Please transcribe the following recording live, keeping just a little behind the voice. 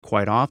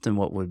quite often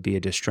what would be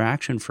a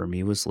distraction for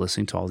me was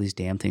listening to all these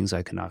damn things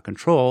I could not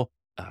control,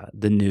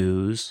 the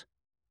news,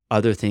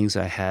 other things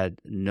I had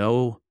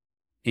no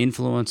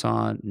influence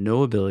on,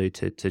 no ability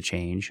to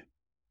change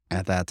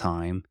at that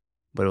time.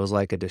 But it was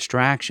like a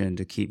distraction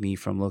to keep me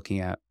from looking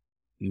at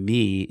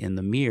me in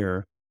the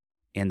mirror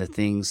and the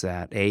things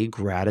that,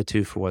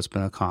 gratitude for what's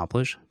been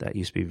accomplished. That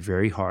used to be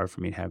very hard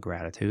for me to have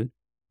gratitude.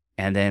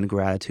 And then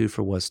gratitude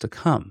for what's to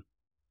come.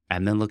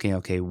 And then looking,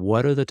 okay,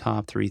 what are the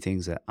top 3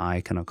 things that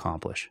I can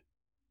accomplish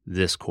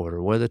this quarter?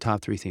 What are the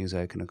top 3 things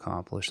I can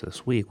accomplish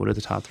this week? What are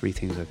the top 3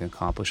 things I can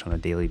accomplish on a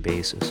daily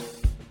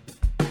basis?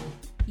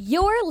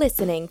 You're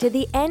listening to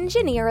the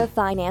Engineer of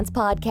Finance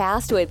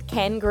podcast with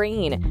Ken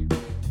Green.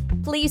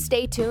 Please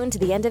stay tuned to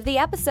the end of the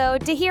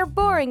episode to hear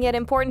boring yet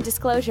important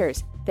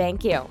disclosures.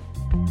 Thank you.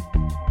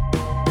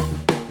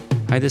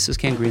 Hi, this is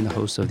Ken Green, the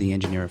host of the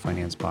Engineer of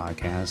Finance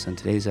podcast, and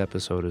today's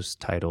episode is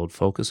titled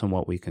Focus on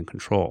What We Can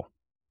Control.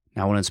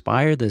 Now, what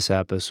inspired this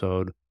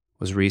episode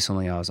was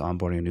recently I was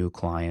onboarding a new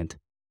client,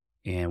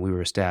 and we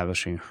were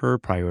establishing her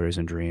priorities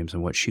and dreams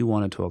and what she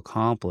wanted to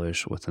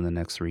accomplish within the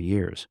next 3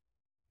 years.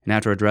 And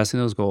after addressing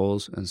those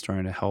goals and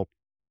starting to help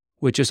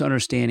with just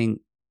understanding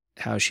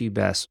how she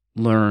best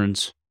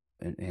learns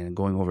and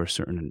going over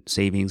certain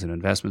savings and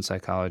investment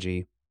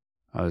psychology,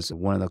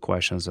 one of the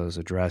questions I was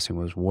addressing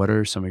was, what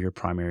are some of your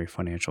primary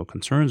financial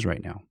concerns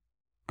right now?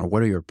 Or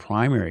what are your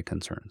primary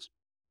concerns?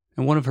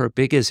 And one of her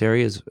biggest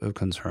areas of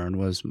concern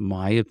was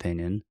my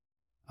opinion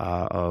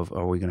of,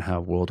 are we going to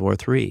have World War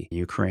III?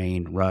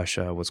 Ukraine,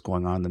 Russia, what's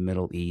going on in the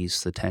Middle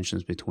East, the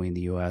tensions between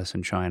the U.S.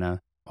 and China,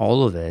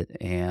 all of it.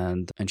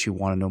 And she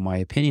wanted to know my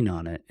opinion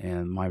on it.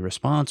 And my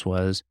response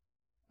was,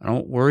 I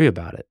don't worry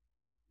about it.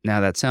 Now,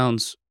 that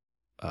sounds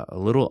a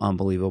little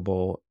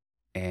unbelievable,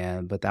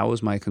 but that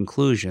was my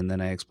conclusion. Then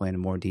I explained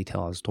in more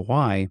detail as to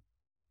why.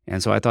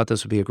 And so I thought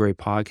this would be a great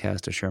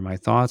podcast to share my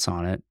thoughts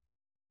on it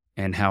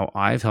and how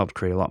I've helped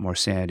create a lot more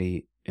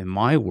sanity in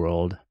my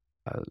world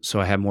so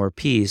I have more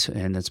peace,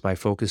 and it's by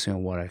focusing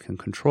on what I can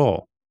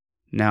control.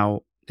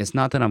 Now, it's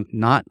not that I'm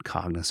not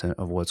cognizant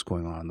of what's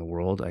going on in the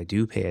world. I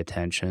do pay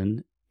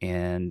attention,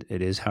 and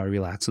it is how I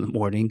relax in the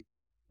morning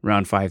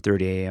around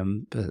 5:30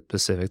 a.m.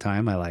 Pacific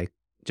time. I like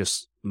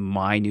just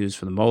my news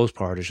for the most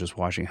part is just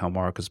watching how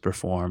markets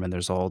perform, and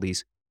there's all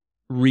these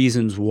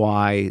reasons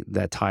why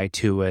that tie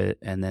to it.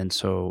 And then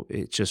so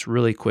it's just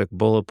really quick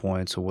bullet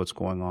points of what's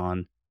going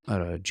on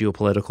at a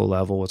geopolitical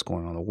level, what's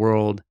going on in the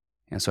world.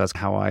 And so that's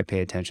how I pay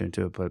attention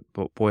to it.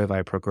 But boy, have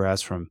I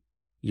progressed from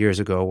years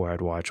ago where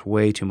I'd watch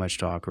way too much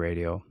talk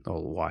radio,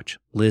 watch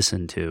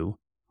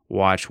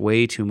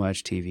way too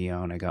much TV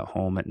on. I got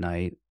home at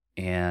night,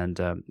 and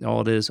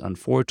all it is,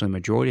 unfortunately,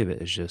 majority of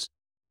it is just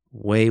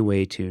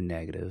way too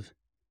negative.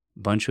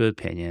 Bunch of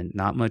opinion,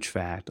 not much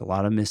fact, a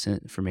lot of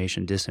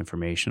misinformation,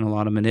 disinformation, a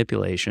lot of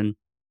manipulation.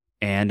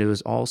 And it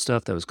was all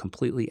stuff that was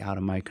completely out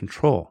of my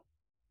control.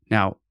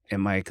 Now,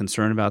 am I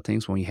concerned about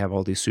things when you have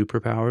all these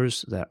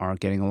superpowers that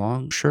aren't getting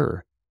along?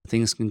 Sure.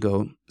 Things can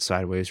go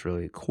sideways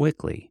really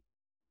quickly.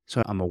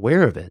 So I'm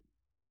aware of it,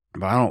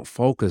 but I don't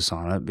focus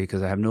on it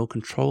because I have no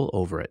control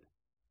over it.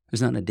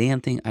 There's not a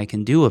damn thing I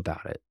can do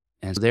about it.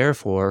 And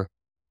therefore,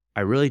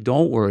 I really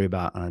don't worry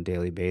about it on a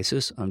daily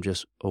basis. I'm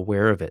just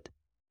aware of it.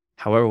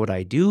 However, what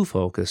I do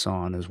focus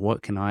on is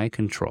what can I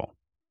control?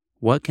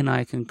 What can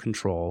I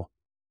control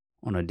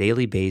on a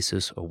daily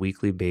basis, a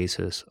weekly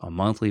basis, a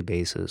monthly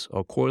basis,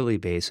 a quarterly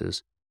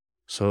basis,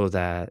 so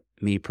that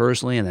me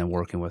personally, and then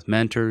working with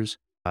mentors,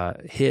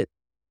 hit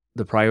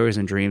the priorities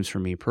and dreams for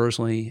me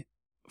personally,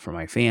 for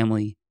my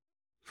family,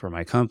 for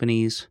my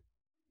companies,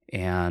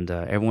 and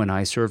everyone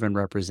I serve and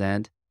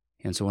represent.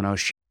 And so when I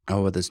was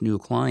with this new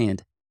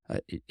client,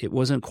 it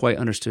wasn't quite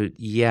understood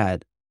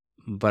yet,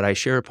 but I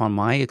share upon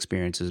my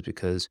experiences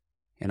because,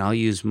 and I'll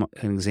use an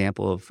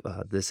example of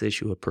this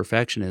issue of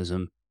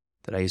perfectionism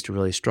that I used to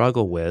really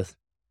struggle with.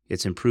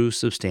 It's improved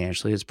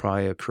substantially. It's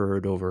probably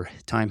occurred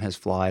time has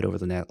flied over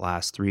the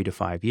last 3 to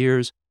 5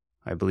 years.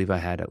 I believe I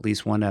had at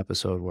least one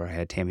episode where I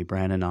had Tammy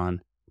Brannon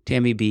on.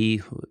 Tammy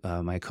B,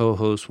 my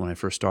co-host when I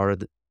first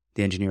started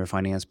the Engineer of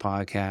Finance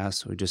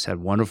podcast. We just had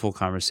wonderful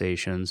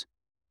conversations,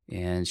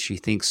 and she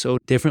thinks so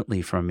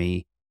differently from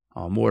me,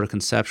 more at a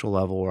conceptual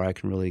level where I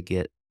can really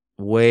get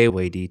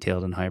way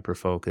detailed and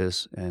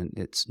hyper-focused. And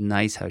it's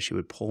nice how she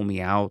would pull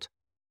me out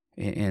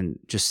and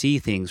just see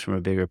things from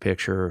a bigger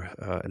picture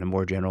at a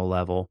more general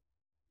level.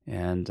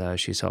 And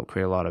she's helped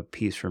create a lot of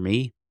peace for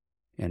me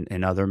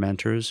and other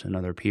mentors and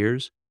other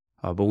peers.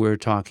 But we were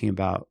talking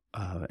about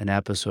an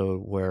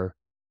episode where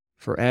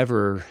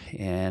forever,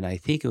 and I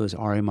think it was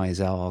Ari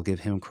Meisel, I'll give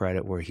him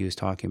credit, where he was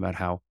talking about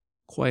how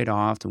quite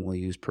often we'll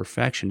use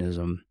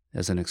perfectionism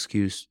as an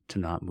excuse to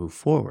not move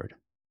forward.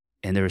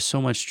 And there was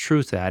so much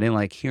truth to that. I didn't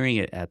like hearing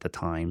it at the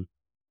time.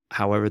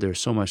 However, there's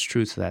so much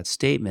truth to that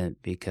statement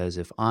because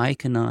if I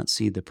cannot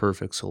see the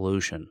perfect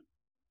solution,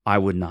 I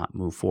would not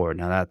move forward.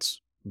 Now,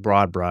 that's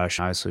broad brush.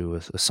 Obviously,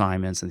 with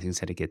assignments and things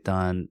that had to get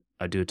done,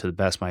 I do it to the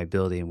best of my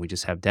ability, and we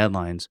just have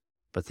deadlines.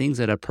 But things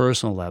at a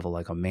personal level,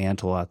 like a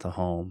mantle at the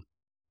home,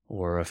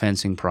 or a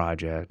fencing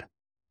project,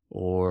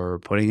 or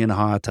putting in a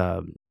hot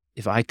tub,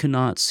 if I could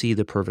not see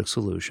the perfect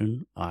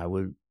solution, I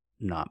would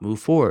not move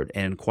forward.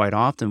 And quite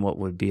often, what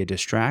would be a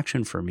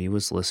distraction for me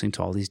was listening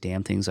to all these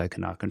damn things I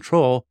could not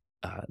control,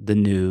 the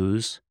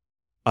news,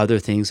 other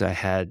things I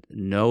had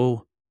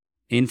no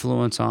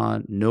influence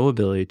on, no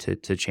ability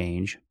to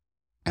change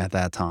at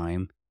that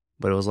time.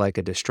 But it was like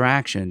a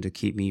distraction to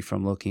keep me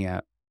from looking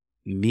at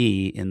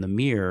me in the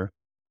mirror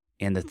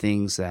and the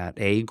things that,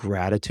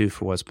 gratitude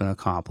for what's been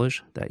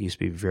accomplished. That used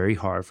to be very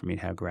hard for me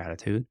to have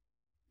gratitude.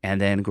 And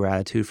then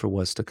gratitude for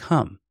what's to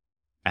come.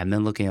 And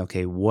then looking,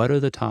 okay, what are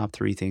the top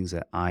 3 things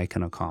that I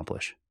can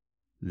accomplish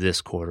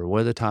this quarter?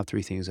 What are the top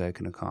 3 things I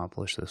can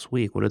accomplish this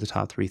week? What are the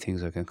top 3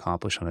 things I can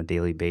accomplish on a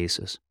daily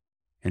basis?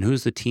 And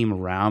who's the team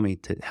around me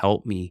to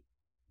help me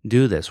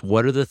do this?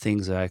 What are the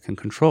things that I can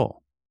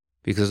control?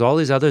 Because all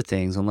these other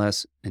things,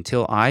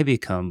 until I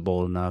become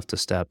bold enough to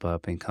step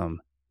up and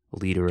become a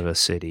leader of a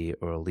city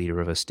or a leader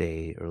of a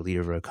state or a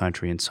leader of a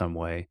country in some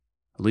way,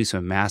 at least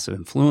a massive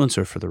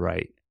influencer for the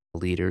right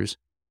leaders,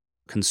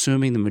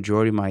 consuming the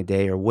majority of my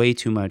day or way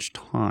too much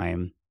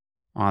time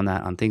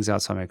on things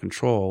outside my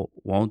control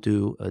won't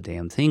do a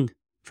damn thing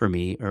for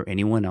me or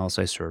anyone else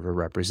I serve or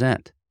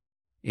represent.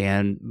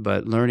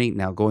 But learning,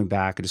 now going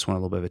back, I just want a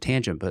little bit of a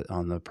tangent, but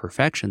on the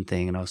perfection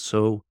thing, and I was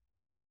so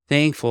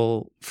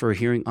thankful for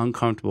hearing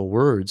uncomfortable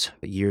words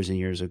years and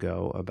years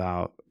ago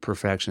about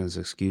perfection as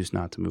an excuse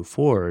not to move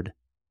forward.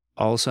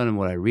 All of a sudden,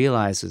 what I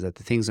realized is that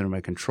the things under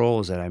my control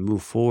is that I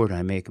move forward and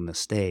I make a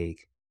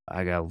mistake.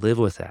 I got to live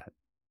with that.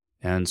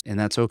 And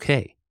that's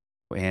okay.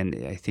 And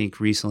I think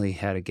recently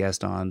had a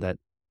guest on that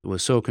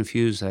was so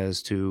confused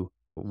as to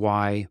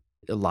why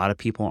a lot of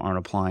people aren't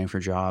applying for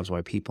jobs,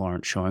 why people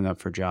aren't showing up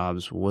for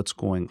jobs, what's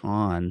going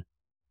on.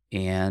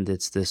 And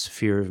it's this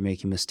fear of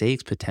making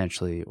mistakes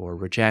potentially, or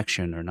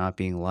rejection, or not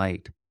being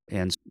liked.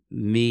 And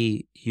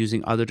me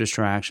using other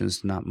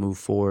distractions to not move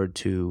forward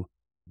to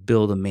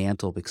build a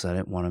mantle because I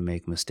didn't want to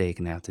make a mistake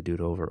and have to do it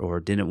over, or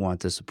didn't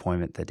want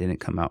disappointment that didn't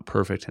come out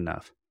perfect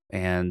enough.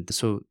 And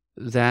so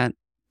that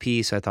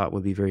piece I thought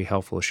would be very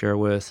helpful to share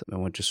with. I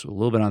went just a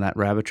little bit on that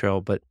rabbit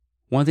trail, but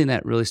one thing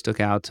that really stuck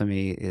out to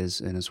me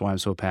is, and it's why I'm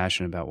so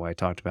passionate about why I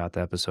talked about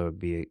the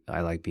episode,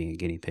 I like being a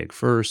guinea pig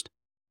first,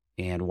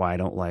 and why I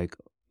don't like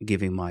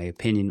giving my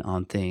opinion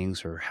on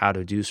things or how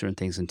to do certain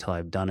things until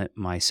I've done it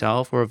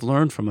myself, or I've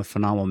learned from a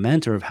phenomenal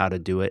mentor of how to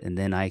do it, and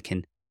then I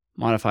can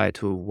modify it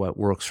to what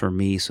works for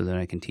me so that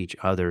I can teach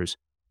others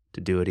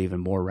to do it even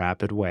more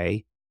rapid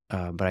way.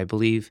 But I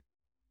believe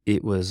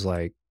it was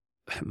like,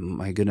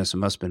 my goodness, it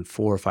must have been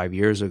 4 or 5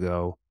 years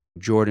ago,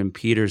 Jordan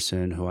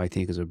Peterson, who I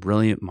think is a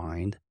brilliant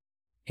mind,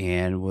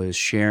 and was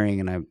sharing,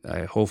 and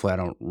I hopefully I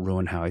don't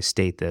ruin how I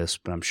state this,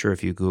 but I'm sure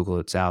if you Google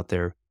it's out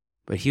there.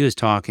 But he was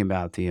talking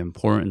about the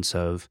importance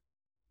of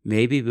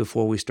maybe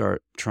before we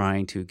start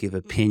trying to give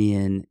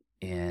opinion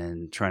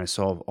and trying to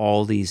solve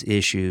all these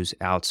issues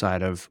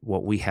outside of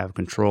what we have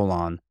control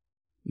on,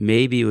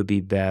 maybe it would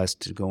be best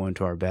to go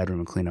into our bedroom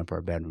and clean up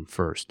our bedroom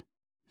first.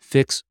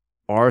 Fix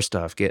our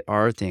stuff, get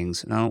our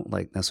things, and I don't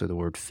like necessarily the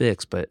word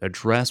fix, but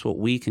address what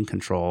we can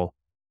control,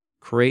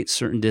 create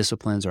certain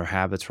disciplines or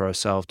habits for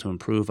ourselves to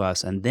improve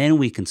us, and then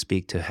we can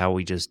speak to how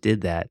we just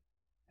did that,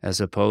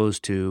 as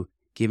opposed to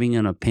giving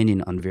an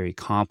opinion on very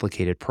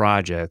complicated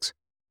projects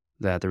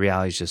that the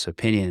reality is just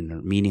opinion and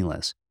are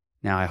meaningless.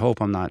 Now, I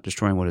hope I'm not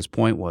destroying what his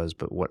point was,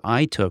 but what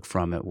I took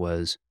from it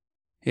was,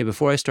 hey,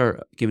 before I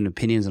start giving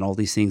opinions on all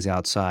these things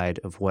outside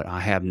of what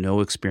I have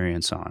no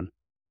experience on,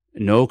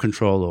 no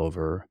control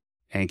over,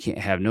 and can't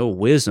have no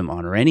wisdom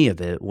on or any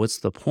of it, what's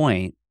the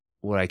point?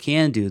 What I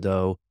can do,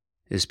 though,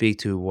 is speak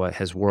to what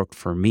has worked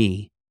for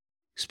me,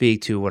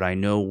 speak to what I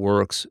know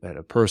works at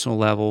a personal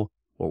level,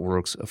 what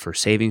works for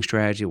saving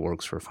strategy, what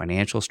works for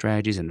financial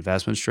strategies,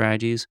 investment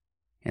strategies,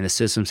 and the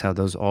systems, how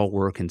those all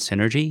work in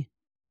synergy,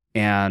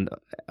 and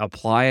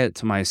apply it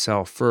to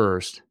myself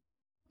first,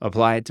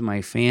 apply it to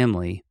my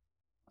family,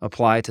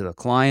 apply it to the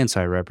clients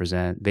I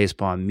represent based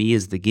upon me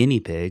as the guinea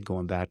pig,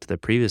 going back to the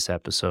previous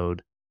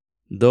episode.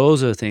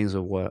 Those are the things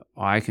of what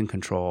I can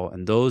control,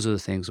 and those are the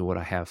things of what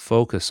I have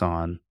focus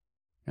on.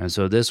 And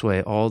so this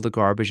way, all the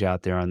garbage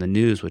out there on the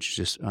news, which is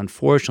just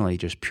unfortunately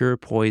just pure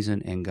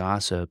poison and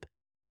gossip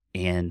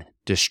and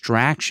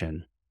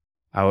distraction,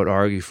 I would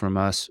argue from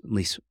us, at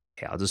least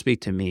I'll just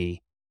speak to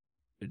me,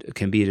 it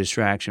can be a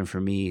distraction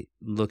for me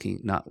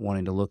not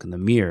wanting to look in the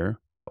mirror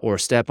or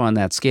step on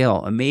that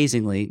scale.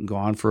 Amazingly,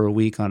 gone for a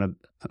week on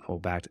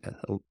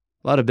a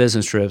lot of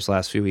business trips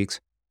last few weeks.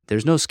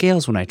 There's no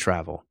scales when I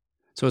travel.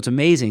 So it's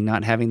amazing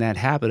not having that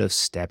habit of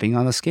stepping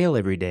on the scale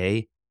every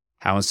day,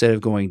 how instead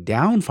of going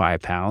down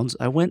 5 pounds,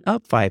 I went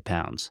up 5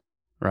 pounds,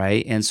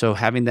 right? And so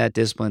having that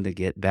discipline to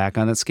get back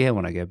on the scale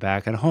when I get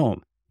back at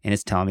home, and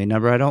it's telling me a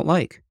number I don't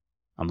like.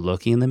 I'm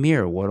looking in the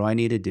mirror. What do I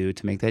need to do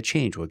to make that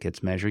change? What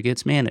gets measured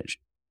gets managed.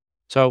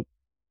 So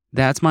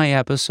that's my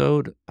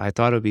episode. I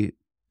thought it would be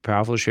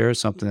powerful to share,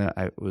 something that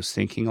I was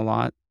thinking a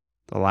lot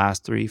the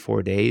last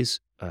 3-4 days.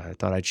 I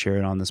thought I'd share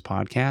it on this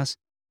podcast.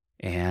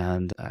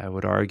 And I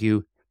would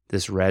argue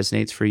this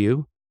resonates for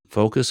you.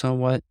 Focus on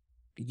what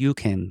you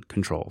can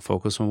control.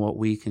 Focus on what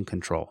we can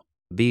control.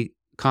 Be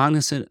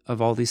cognizant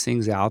of all these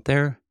things out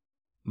there,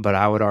 but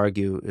I would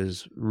argue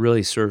is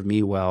really served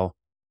me well.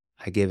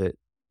 I give it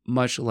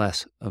much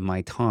less of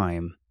my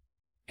time.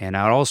 And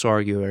I would also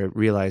argue, I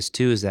realize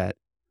too, is that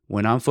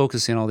when I'm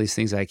focusing on all these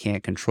things I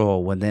can't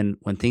control, when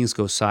things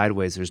go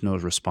sideways, there's no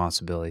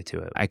responsibility to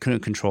it. I couldn't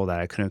control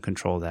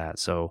that.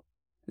 So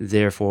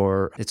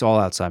therefore, it's all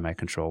outside my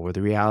control, where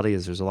the reality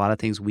is there's a lot of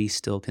things we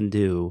still can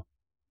do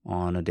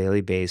on a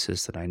daily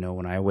basis that I know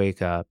when I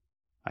wake up,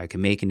 I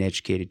can make an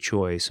educated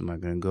choice. Am I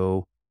going to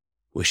go,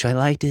 wish I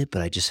liked it,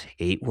 but I just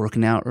hate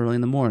working out early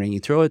in the morning. You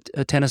throw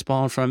a tennis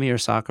ball in front of me or a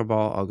soccer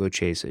ball, I'll go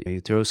chase it.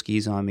 You throw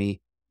skis on me,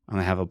 I'm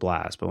going to have a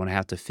blast. But when I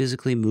have to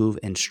physically move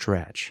and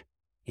stretch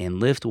and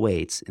lift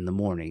weights in the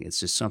morning, it's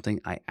just something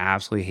I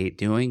absolutely hate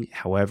doing.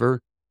 However,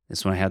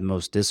 it's when I have the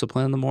most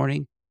discipline in the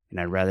morning, and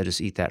I'd rather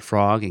just eat that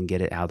frog and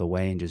get it out of the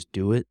way and just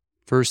do it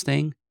first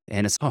thing.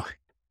 And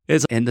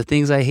and the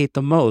things I hate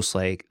the most,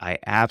 like I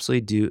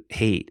absolutely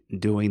hate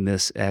doing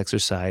this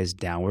exercise,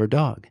 downward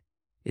dog.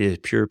 It is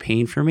pure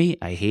pain for me.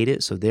 I hate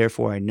it. So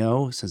therefore I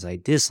know, since I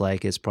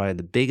dislike it, it's probably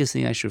the biggest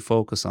thing I should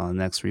focus on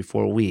the next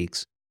 3-4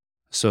 weeks.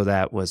 So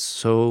that what's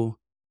so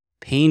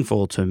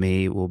painful to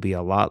me will be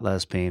a lot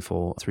less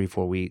painful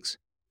 3-4 weeks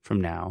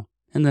from now.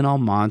 And then I'll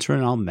monitor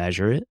and I'll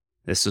measure it.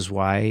 This is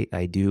why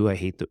I know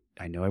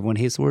everyone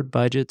hates the word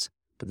budgets,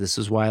 but this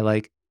is why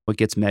what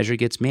gets measured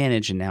gets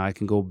managed. And now I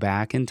can go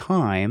back in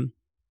time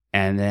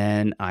and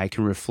then I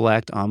can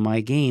reflect on my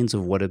gains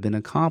of what have been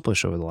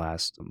accomplished over the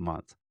last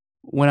month.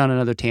 Went on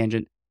another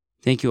tangent.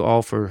 Thank you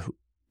all for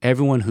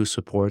everyone who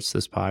supports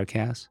this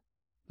podcast.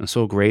 I'm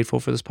so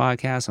grateful for this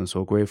podcast. I'm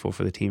so grateful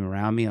for the team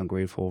around me. I'm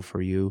grateful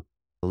for you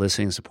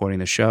listening and supporting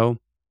the show.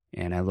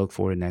 And I look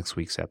forward to next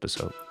week's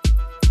episode.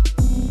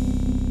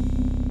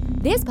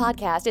 This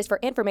podcast is for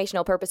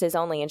informational purposes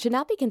only and should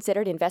not be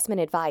considered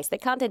investment advice. The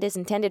content is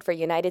intended for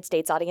United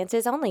States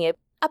audiences only.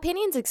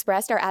 Opinions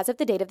expressed are as of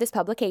the date of this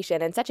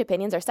publication, and such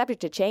opinions are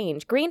subject to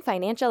change. Green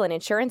Financial and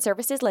Insurance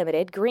Services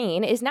Limited,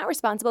 Green, is not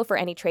responsible for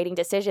any trading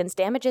decisions,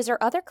 damages, or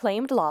other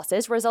claimed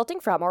losses resulting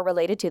from or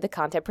related to the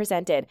content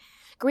presented.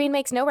 Green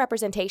makes no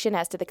representation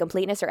as to the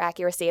completeness or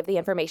accuracy of the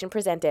information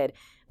presented.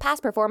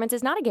 Past performance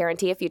is not a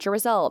guarantee of future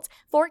results.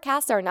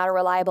 Forecasts are not a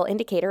reliable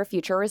indicator of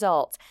future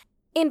results.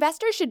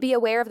 Investors should be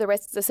aware of the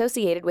risks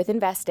associated with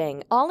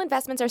investing. All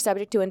investments are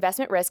subject to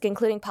investment risk,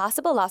 including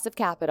possible loss of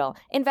capital.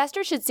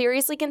 Investors should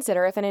seriously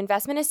consider if an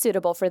investment is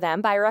suitable for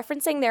them by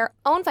referencing their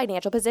own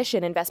financial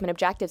position, investment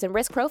objectives, and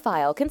risk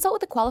profile. Consult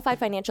with a qualified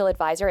financial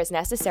advisor as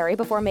necessary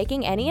before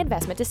making any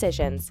investment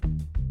decisions.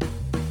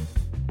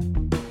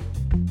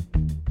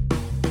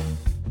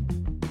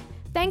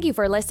 Thank you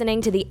for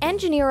listening to the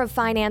Engineer of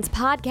Finance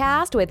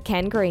podcast with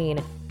Ken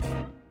Green.